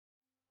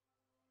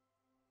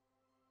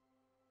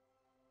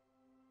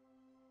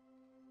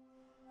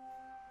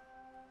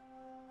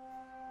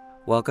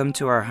Welcome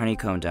to our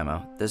Honeycomb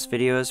demo. This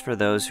video is for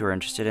those who are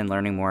interested in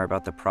learning more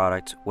about the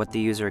product, what the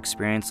user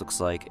experience looks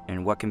like,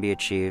 and what can be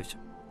achieved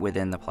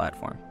within the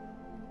platform.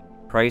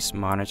 Price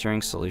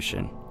monitoring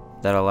solution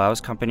that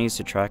allows companies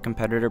to track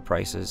competitor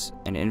prices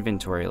and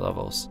inventory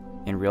levels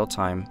in real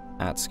time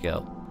at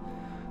scale.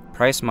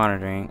 Price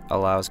monitoring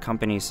allows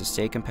companies to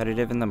stay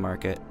competitive in the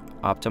market,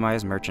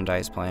 optimize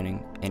merchandise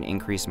planning, and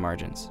increase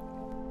margins.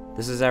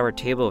 This is our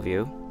table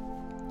view.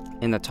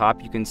 In the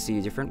top, you can see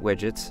different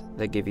widgets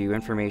that give you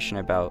information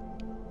about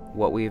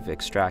what we've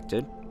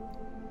extracted,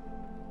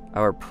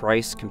 our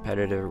price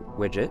competitor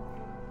widget,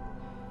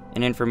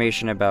 and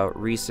information about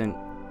recent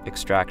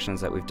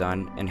extractions that we've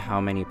done and how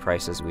many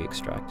prices we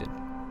extracted.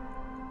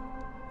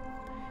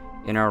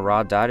 In our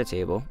raw data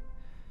table,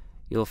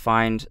 you'll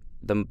find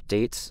the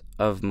dates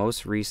of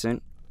most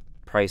recent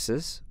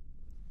prices,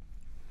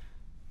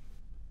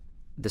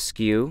 the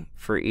SKU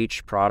for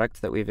each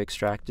product that we've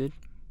extracted,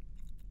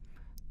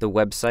 the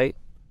website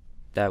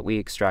that we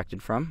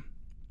extracted from,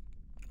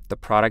 the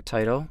product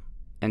title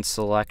and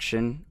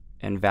selection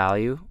and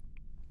value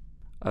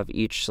of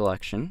each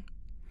selection,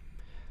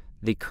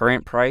 the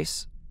current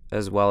price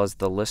as well as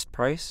the list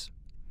price,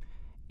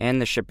 and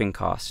the shipping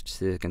cost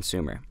to the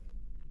consumer.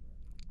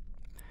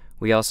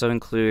 We also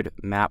include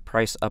map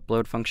price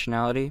upload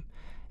functionality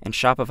and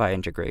Shopify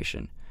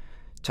integration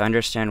to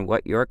understand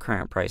what your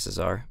current prices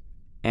are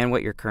and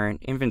what your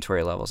current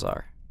inventory levels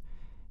are.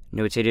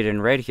 Notated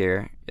in red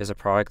here is a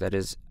product that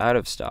is out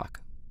of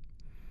stock,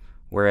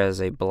 whereas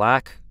a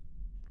black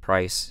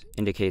price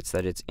indicates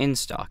that it's in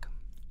stock.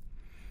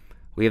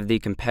 We have the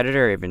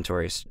competitor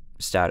inventory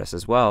status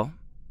as well,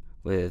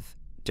 with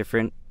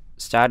different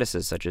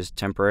statuses such as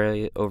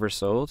temporarily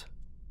oversold,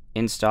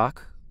 in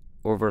stock,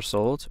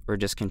 oversold, or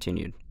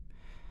discontinued.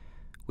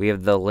 We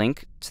have the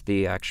link to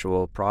the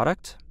actual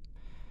product,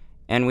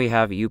 and we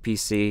have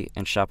UPC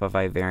and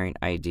Shopify variant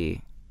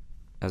ID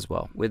as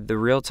well. With the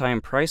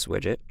real-time price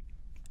widget,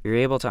 you're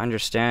able to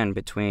understand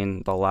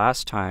between the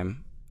last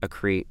time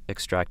Accrete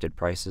extracted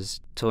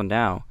prices till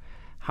now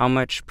how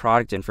much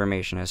product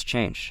information has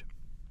changed.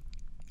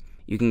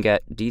 You can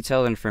get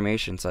detailed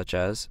information such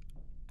as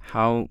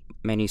how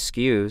many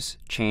SKUs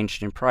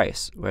changed in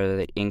price, whether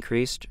they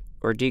increased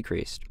or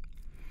decreased.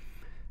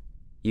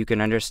 You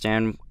can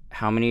understand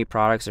how many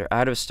products are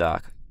out of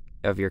stock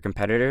of your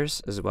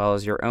competitors as well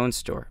as your own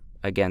store,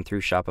 again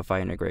through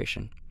Shopify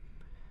integration.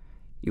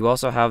 You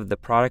also have the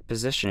product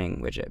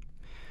positioning widget,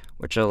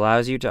 which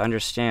allows you to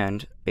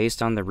understand,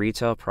 based on the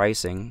retail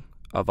pricing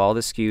of all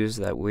the SKUs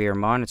that we are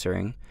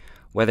monitoring,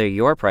 whether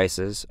your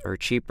prices are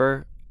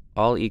cheaper,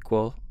 all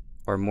equal,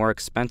 or more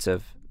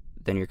expensive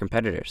than your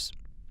competitors.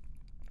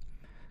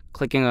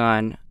 Clicking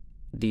on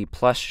the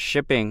plus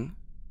shipping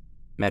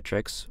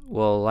metrics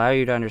will allow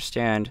you to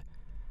understand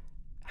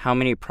how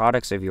many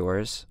products of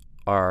yours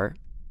are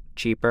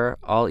cheaper,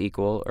 all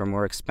equal, or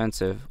more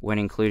expensive when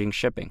including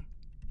shipping.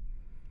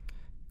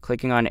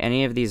 Clicking on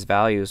any of these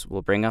values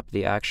will bring up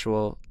the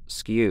actual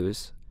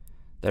SKUs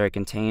that are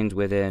contained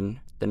within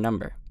the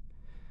number.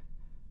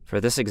 For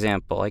this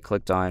example, I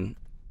clicked on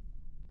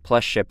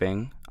plus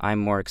shipping, I'm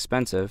more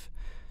expensive,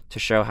 to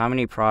show how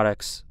many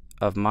products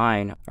of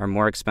mine are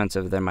more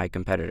expensive than my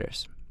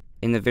competitors.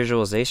 In the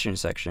visualization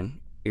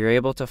section, you're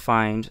able to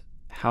find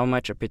how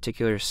much a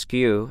particular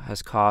SKU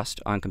has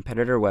cost on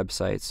competitor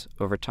websites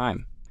over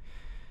time.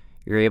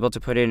 You're able to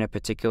put in a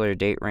particular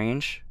date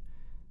range,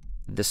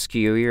 the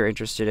SKU you're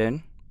interested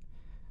in,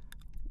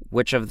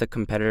 which of the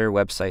competitor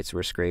websites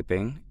we're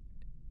scraping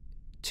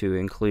to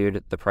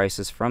include the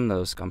prices from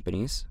those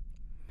companies,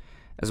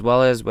 as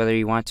well as whether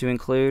you want to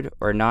include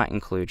or not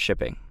include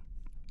shipping.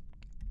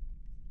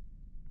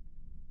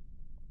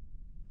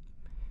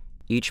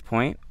 Each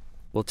point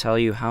will tell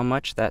you how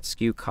much that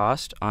SKU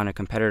cost on a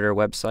competitor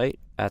website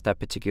at that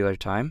particular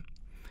time,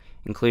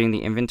 including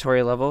the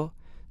inventory level,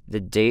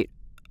 the date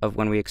of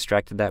when we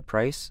extracted that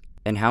price,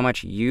 and how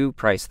much you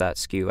price that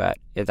SKU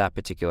at that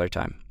particular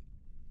time.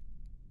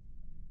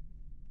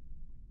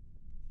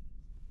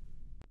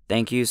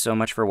 Thank you so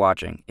much for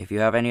watching. If you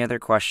have any other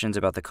questions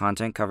about the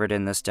content covered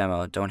in this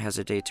demo, don't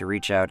hesitate to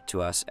reach out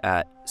to us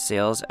at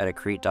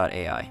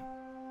sales@accrete.ai.